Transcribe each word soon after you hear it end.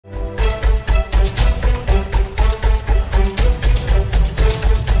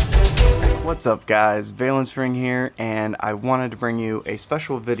What's up guys, Valence Ring here, and I wanted to bring you a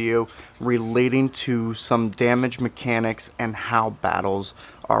special video relating to some damage mechanics and how battles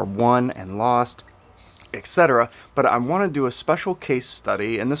are won and lost, etc. But I want to do a special case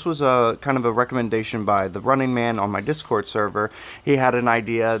study, and this was a kind of a recommendation by the Running Man on my Discord server. He had an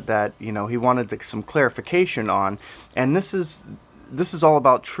idea that, he wanted some clarification on, and this is all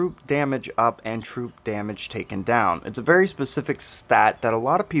about troop damage up and troop damage taken down. It's a very specific stat that a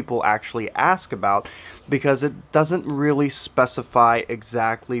lot of people actually ask about because it doesn't really specify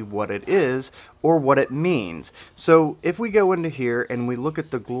exactly what it is or what it means. So if we go into here and we look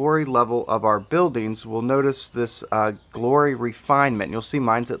at the glory level of our buildings, we'll notice this glory refinement. You'll see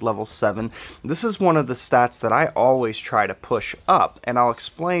mine's at level 7. This is one of the stats that I always try to push up, and I'll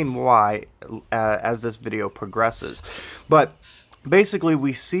explain why as this video progresses. But basically,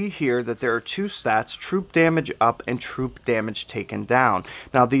 we see here that there are two stats, troop damage up and troop damage taken down.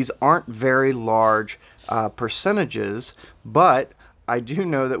 Now, these aren't very large percentages, but I do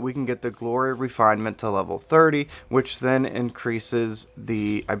know that we can get the glory refinement to level 30, which then increases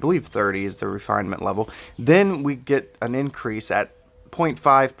I believe 30 is the refinement level. Then we get an increase at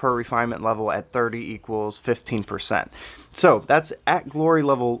 0.5 per refinement level at 30 equals 15%. So that's at glory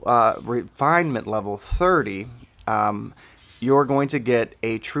level, refinement level 30. You're going to get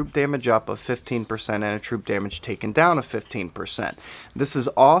a troop damage up of 15% and a troop damage taken down of 15%. This is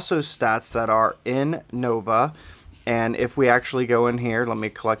also stats that are in Nova, and if we actually go in here, let me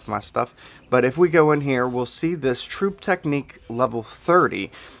collect my stuff, but if we go in here, we'll see this troop technique level 30.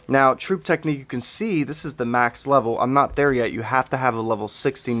 Now, troop technique, you can see this is the max level. I'm not there yet. You have to have a level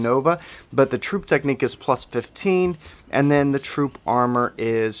 60 Nova, but the troop technique is plus 15, and then the troop armor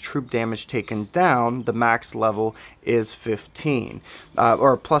is troop damage taken down. The max level is 15,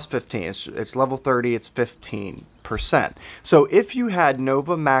 or plus 15. It's level 30, it's 15%. So if you had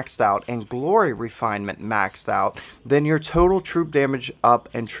Nova maxed out and Glory Refinement maxed out, then your total troop damage up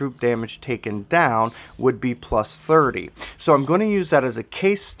and troop damage taken down would be plus 30. So I'm going to use that as a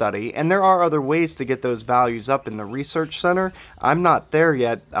case study, and there are other ways to get those values up in the research center. I'm not there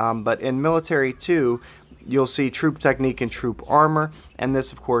yet, but in Military 2, you'll see troop technique and troop armor, and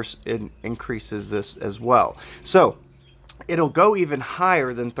this of course increases this as well. So it'll go even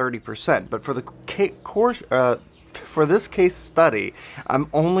higher than 30%, but for the for this case study, I'm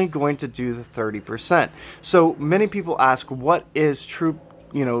only going to do the 30%. So many people ask, what is troop,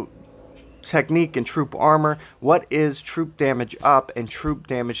 technique and troop armor? What is troop damage up and troop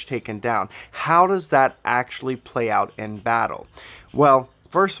damage taken down? How does that actually play out in battle? Well,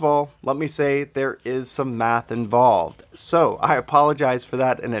 first of all, let me say there is some math involved. So I apologize for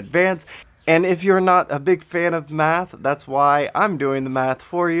that in advance. And if you're not a big fan of math, that's why I'm doing the math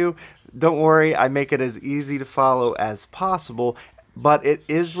for you. Don't worry, I make it as easy to follow as possible, but it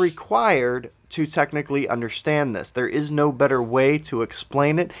is required to technically understand this. There is no better way to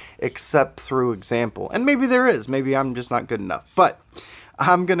explain it except through example. And maybe there is, maybe I'm just not good enough. But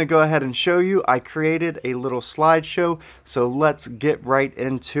I'm gonna go ahead and show you. I created a little slideshow, so let's get right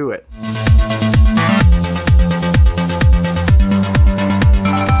into it.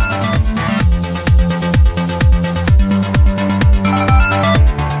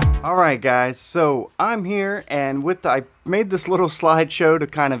 Alright guys, so I'm here, and I made this little slideshow to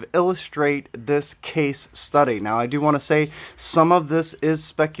kind of illustrate this case study. Now I do want to say some of this is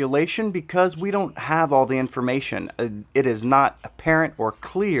speculation because we don't have all the information. It is not apparent or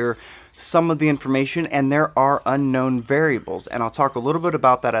clear, some of the information, and there are unknown variables, and I'll talk a little bit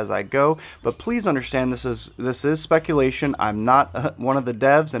about that as I go. But please understand, this is speculation. I'm not one of the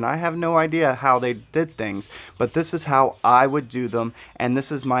devs, and I have no idea how they did things, but this is how I would do them, and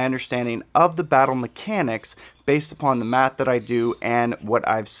this is my understanding of the battle mechanics based upon the math that I do and what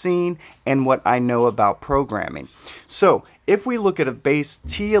I've seen and what I know about programming. So if we look at a base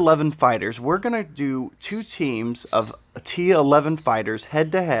T11 fighters, we're going to do two teams of T11 fighters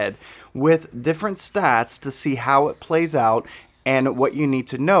head to head with different stats to see how it plays out and what you need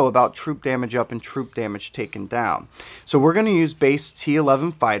to know about troop damage up and troop damage taken down. So we're going to use base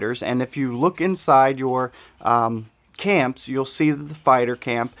T11 fighters, and if you look inside your camps, you'll see that the fighter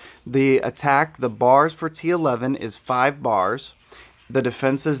camp, the attack, the bars for T11 is 5 bars, the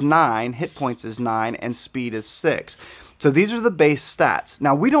defense is 9, hit points is 9, and speed is 6. So these are the base stats.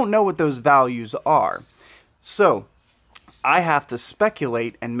 Now we don't know what those values are, so I have to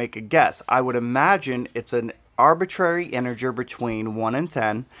speculate and make a guess. I would imagine it's an arbitrary integer between 1 and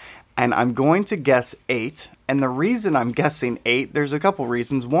 10, and I'm going to guess 8. And the reason I'm guessing 8, there's a couple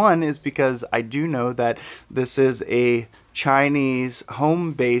reasons. One is because I do know that this is a Chinese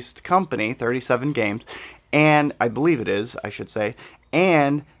home-based company, 37 Games, and I believe it is, I should say,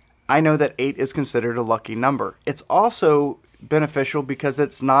 and I know that 8 is considered a lucky number. It's also beneficial because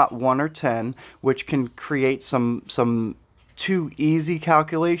it's not 1 or 10, which can create some too easy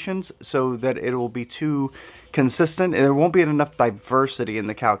calculations, so that it will be too consistent and there won't be enough diversity in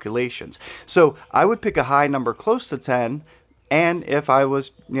the calculations. So I would pick a high number close to 10, and if I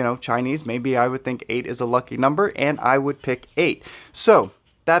was, Chinese, maybe I would think 8 is a lucky number and I would pick 8. So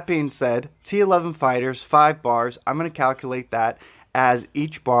that being said, T11 fighters, 5 bars, I'm going to calculate that as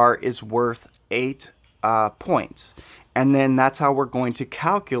each bar is worth 8 points. And then that's how we're going to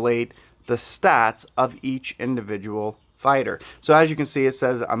calculate the stats of each individual fighter. So as you can see, it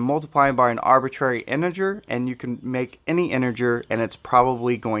says I'm multiplying by an arbitrary integer, and you can make any integer and it's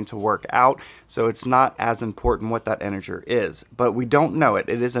probably going to work out. So it's not as important what that integer is, but we don't know it.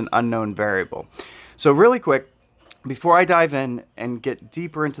 It is an unknown variable. So really quick, before I dive in and get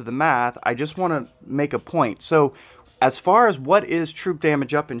deeper into the math, I just want to make a point. So as far as what is troop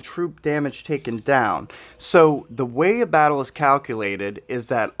damage up and troop damage taken down, so the way a battle is calculated is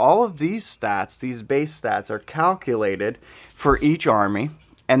that all of these stats, these base stats, are calculated for each army,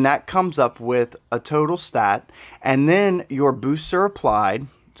 and that comes up with a total stat, and then your boosts are applied.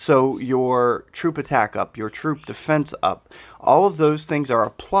 So your troop attack up, your troop defense up, all of those things are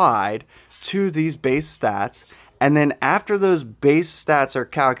applied to these base stats. And then after those base stats are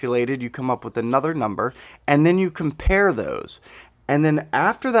calculated, you come up with another number, and then you compare those. And then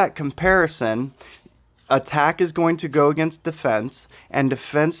after that comparison, attack is going to go against defense, and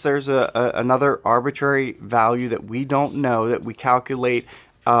defense, there's another arbitrary value that we don't know, that we calculate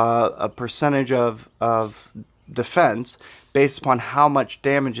a percentage of defense based upon how much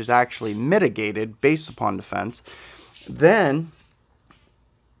damage is actually mitigated based upon defense. Then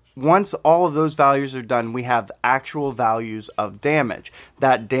once all of those values are done, we have actual values of damage.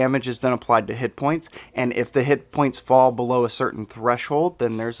 That damage is then applied to hit points, and if the hit points fall below a certain threshold,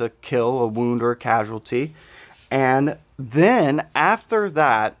 then there's a kill, a wound, or a casualty. And then after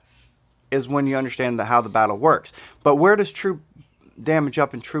that is when you understand how the battle works. But where does troop damage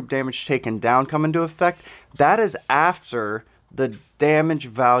up and troop damage taken down come into effect? That is after the damage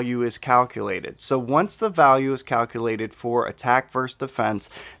value is calculated. So once the value is calculated for attack versus defense,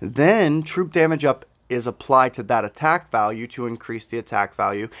 then troop damage up is applied to that attack value to increase the attack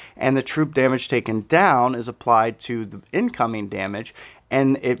value, and the troop damage taken down is applied to the incoming damage,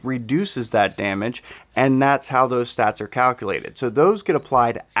 and it reduces that damage, and that's how those stats are calculated. So those get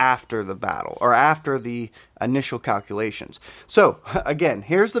applied after the battle, or after the initial calculations. So again,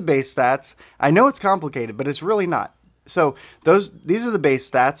 here's the base stats. I know it's complicated, but it's really not. So these are the base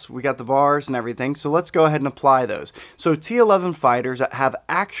stats. We got the bars and everything. So let's go ahead and apply those. So T11 fighters that have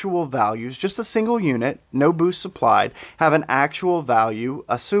actual values, just a single unit, no boosts applied, have an actual value,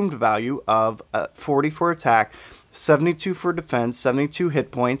 assumed value of 40 for attack, 72 for defense, 72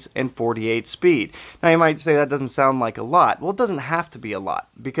 hit points, and 48 speed. Now you might say that doesn't sound like a lot. Well, it doesn't have to be a lot,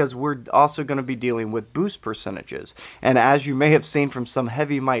 because we're also going to be dealing with boost percentages. And as you may have seen from some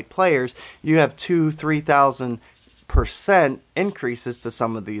heavy might players, you have 2,000-3,000% increases to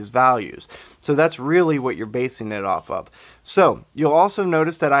some of these values. So that's really what you're basing it off of. So you'll also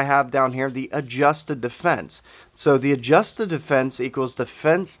notice that I have down here the adjusted defense. So the adjusted defense equals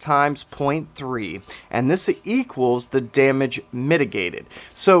defense times 0.3, and this equals the damage mitigated.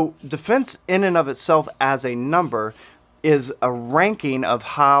 So defense in and of itself as a number is a ranking of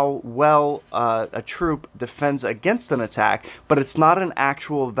how well a troop defends against an attack, but it's not an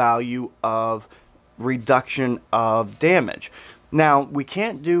actual value of reduction of damage. Now, we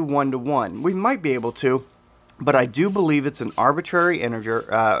can't do one-to-one. We might be able to, but I do believe it's an arbitrary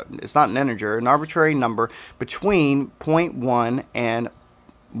integer. It's not an integer, an arbitrary number between 0.1 and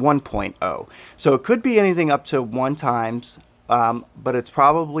 1.0. So it could be anything up to 1 times, but it's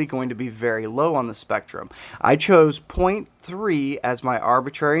probably going to be very low on the spectrum. I chose 0.3 as my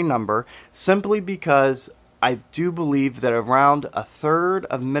arbitrary number simply because I do believe that around a third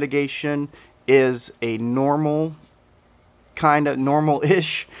of mitigation is a normal, kind of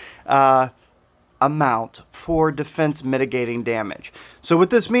normal-ish amount for defense mitigating damage. So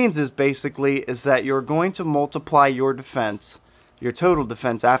what this means is basically is that you're going to multiply your defense, your total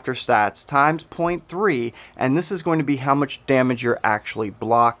defense after stats, times 0.3, and this is going to be how much damage you're actually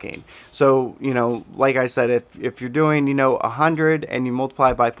blocking. So, like I said, if you're doing, 100 and you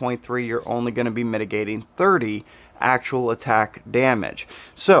multiply by 0.3, you're only going to be mitigating 30 actual attack damage.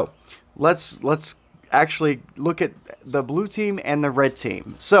 So let's actually look at the blue team and the red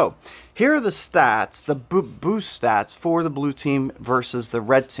team. So here are the stats, the boost stats for the blue team versus the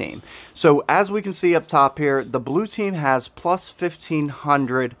red team. So as we can see up top here, the blue team has plus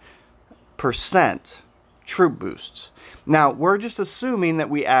 1,500% troop boosts. Now, we're just assuming that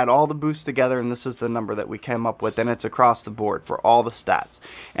we add all the boosts together, and this is the number that we came up with, and it's across the board for all the stats.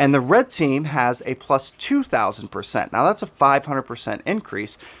 And the red team has a plus 2,000%. Now, that's a 500%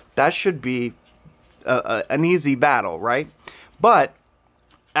 increase. That should be an easy battle, right? But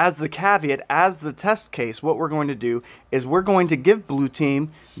as the caveat, as the test case, what we're going to do is we're going to give blue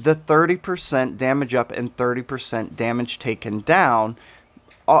team the 30% damage up and 30% damage taken down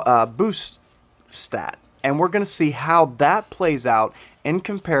boost stat. And we're going to see how that plays out in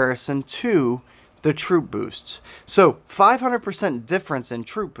comparison to the troop boosts. So 500% difference in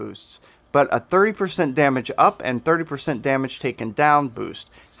troop boosts, but a 30% damage up and 30% damage taken down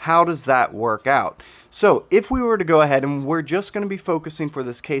boost. How does that work out? So if we were to go ahead, and we're just going to be focusing for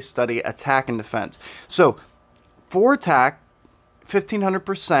this case study attack and defense. So for attack,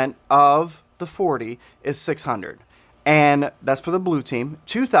 1500% of the 40 is 600. And that's for the blue team.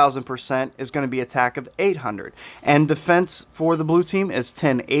 2,000% is going to be attack of 800. And defense for the blue team is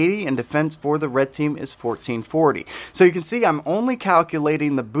 1080, and defense for the red team is 1440. So you can see I'm only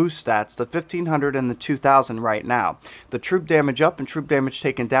calculating the boost stats, the 1500 and the 2000 right now. The troop damage up and troop damage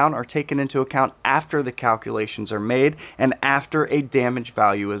taken down are taken into account after the calculations are made and after a damage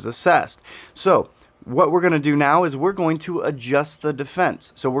value is assessed. So what we're going to do now is we're going to adjust the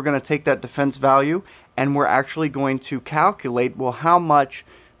defense. So we're going to take that defense value and we're actually going to calculate, well, how much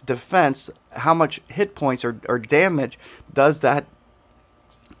defense, how much hit points or damage does that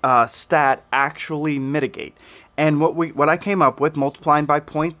stat actually mitigate. And what I came up with, multiplying by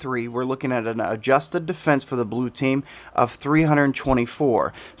 0.3, we're looking at an adjusted defense for the blue team of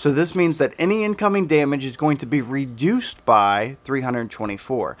 324. So this means that any incoming damage is going to be reduced by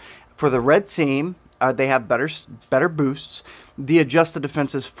 324. For the red team, they have better boosts. The adjusted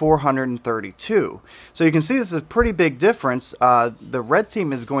defense is 432. So you can see this is a pretty big difference. The red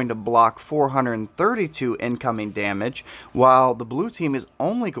team is going to block 432 incoming damage, while the blue team is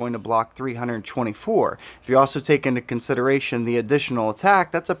only going to block 324. If you also take into consideration the additional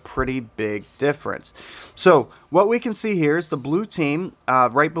attack, that's a pretty big difference. So what we can see here is the blue team,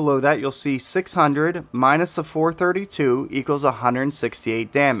 right below that you'll see 600 minus the 432 equals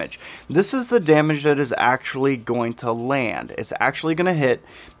 168 damage. This is the damage that is actually going to land. It's actually going to hit,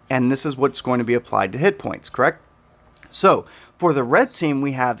 and this is what's going to be applied to hit points, correct? So for the red team,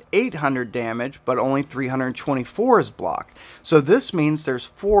 we have 800 damage, but only 324 is blocked. So this means there's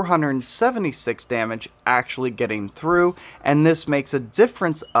 476 damage actually getting through, and this makes a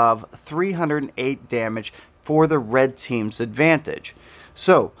difference of 308 damage for the red team's advantage.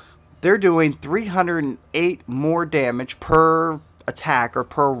 So they're doing 308 more damage per attack or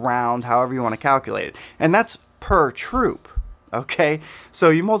per round, however you want to calculate it. And that's per troop, okay? So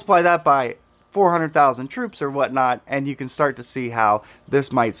you multiply that by 400,000 troops or whatnot, and you can start to see how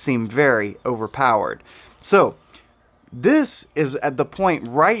this might seem very overpowered. So this is at the point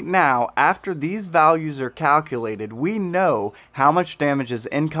right now, after these values are calculated, we know how much damage is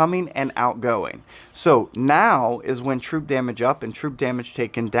incoming and outgoing. So now is when troop damage up and troop damage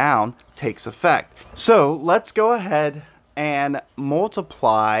taken down takes effect. So let's go ahead and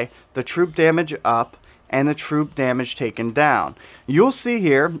multiply the troop damage up and the troop damage taken down. You'll see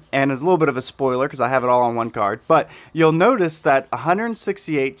here, and it's a little bit of a spoiler because I have it all on one card, but you'll notice that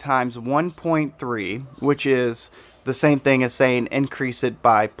 168 times 1.3, which is the same thing as saying increase it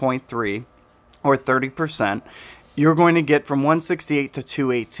by 0.3 or 30%, you're going to get from 168 to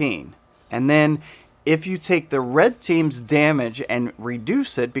 218. And then if you take the red team's damage and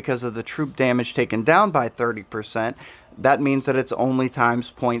reduce it because of the troop damage taken down by 30%, that means that it's only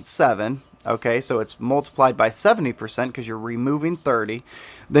times 0.7. Okay, so it's multiplied by 70% because you're removing 30.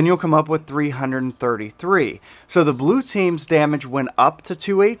 Then you'll come up with 333. So the blue team's damage went up to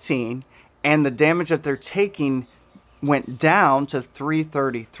 218, and the damage that they're taking went down to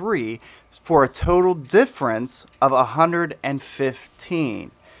 333 for a total difference of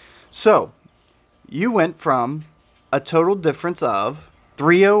 115. So you went from a total difference of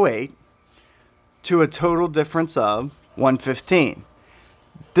 308 to a total difference of 115.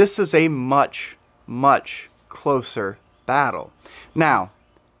 This is a much, much closer battle. Now,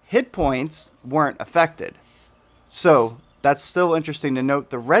 hit points weren't affected. So that's still interesting to note.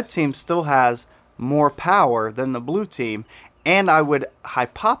 The red team still has more power than the blue team, and I would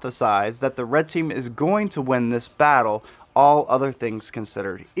hypothesize that the red team is going to win this battle, all other things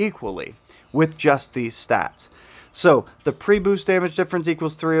considered equally, with just these stats. So the pre-boost damage difference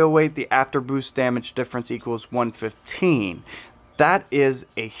equals 308, the after-boost damage difference equals 115. That is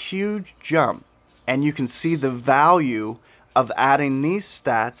a huge jump, and you can see the value of adding these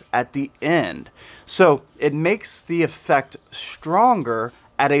stats at the end. So it makes the effect stronger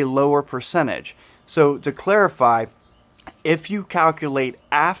at a lower percentage. So to clarify, if you calculate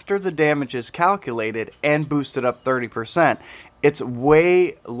after the damage is calculated and boosted up 30%, it's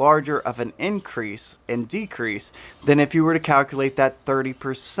way larger of an increase and decrease than if you were to calculate that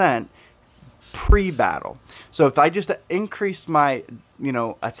 30% pre-battle. So if I just increased my,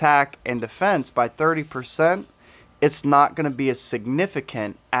 attack and defense by 30%, it's not going to be as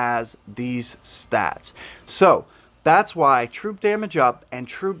significant as these stats. So that's why troop damage up and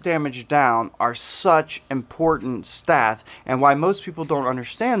troop damage down are such important stats, and why most people don't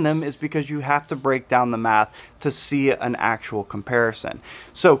understand them is because you have to break down the math to see an actual comparison.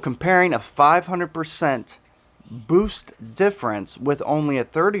 So comparing a 500% boost difference with only a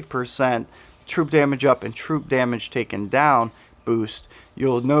 30% troop damage up and troop damage taken down boost,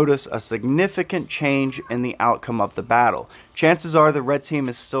 you'll notice a significant change in the outcome of the battle. Chances are the red team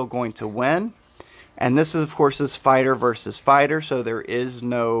is still going to win. And this is, of course, is fighter versus fighter, so there is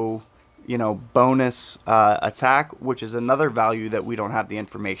no, bonus attack, which is another value that we don't have the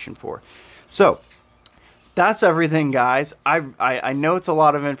information for. So that's everything, guys. I know it's a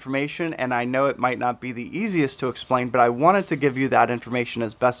lot of information, and I know it might not be the easiest to explain, but I wanted to give you that information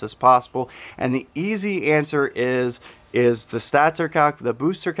as best as possible. And the easy answer is the stats are the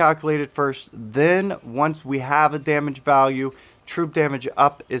boosts are calculated first. Then once we have a damage value, troop damage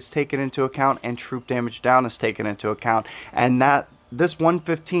up is taken into account and troop damage down is taken into account, and that this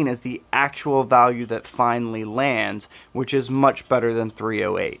 115 is the actual value that finally lands, which is much better than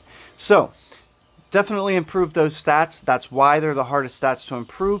 308. So definitely improve those stats. That's why they're the hardest stats to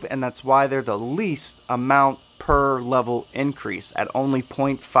improve, and that's why they're the least amount per level increase at only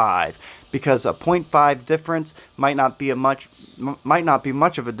 0.5, because a 0.5 difference might not be much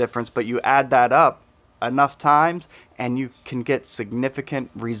of a difference, but you add that up enough times and you can get significant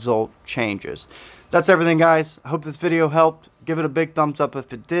result changes. That's everything, guys. I hope this video helped. Give it a big thumbs up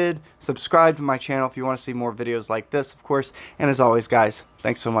if it did. Subscribe to my channel if you want to see more videos like this, of course. And as always, guys,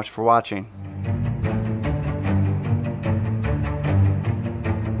 thanks so much for watching.